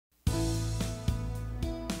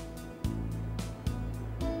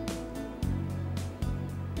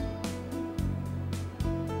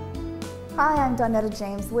Hi, I'm Donetta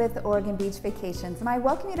James with Oregon Beach Vacations, and I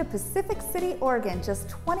welcome you to Pacific City, Oregon, just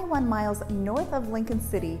 21 miles north of Lincoln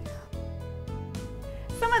City.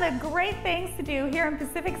 Some of the great things to do here in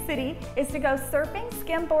Pacific City is to go surfing,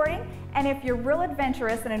 skimboarding, and if you're real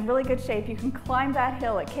adventurous and in really good shape, you can climb that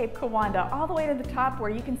hill at Cape Kiwanda all the way to the top where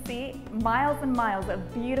you can see miles and miles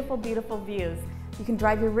of beautiful, beautiful views. You can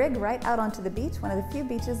drive your rig right out onto the beach, one of the few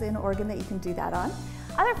beaches in Oregon that you can do that on.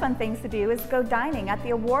 Other fun things to do is go dining at the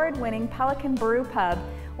award-winning Pelican Brew Pub,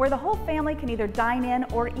 where the whole family can either dine in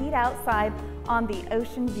or eat outside on the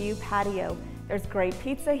Ocean View patio. There's great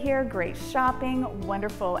pizza here, great shopping,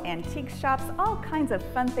 wonderful antique shops, all kinds of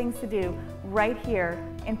fun things to do right here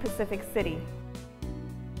in Pacific City.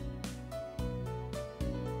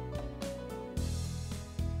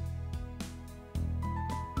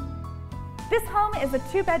 This home is a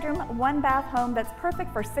 2-bedroom, 1-bath home that's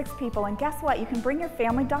perfect for 6 people, and guess what? You can bring your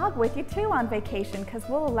family dog with you too on vacation because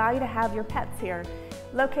we'll allow you to have your pets here.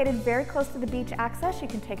 Located very close to the beach access, you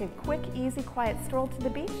can take a quick, easy, quiet stroll to the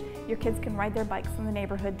beach. Your kids can ride their bikes in the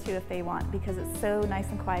neighborhood too if they want because it's so nice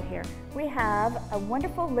and quiet here. We have a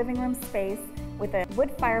wonderful living room space with a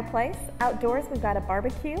wood fireplace. Outdoors, we've got a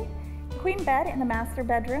barbecue, queen bed in the master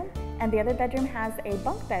bedroom, and the other bedroom has a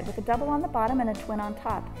bunk bed with a double on the bottom and a twin on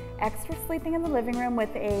top. Extra sleeping in the living room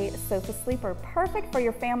with a sofa sleeper. Perfect for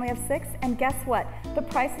your family of 6, and guess what? The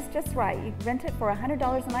price is just right. You rent it for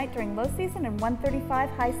 $100 a night during low season and $135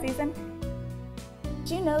 high season.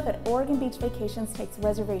 Do you know that Oregon Beach Vacations takes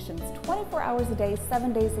reservations 24 hours a day,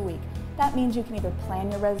 7 days a week? That means you can either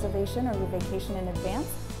plan your reservation or your vacation in advance,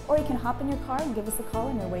 or you can hop in your car and give us a call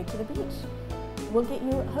on your way to the beach. We'll get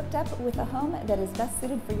you hooked up with a home that is best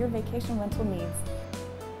suited for your vacation rental needs.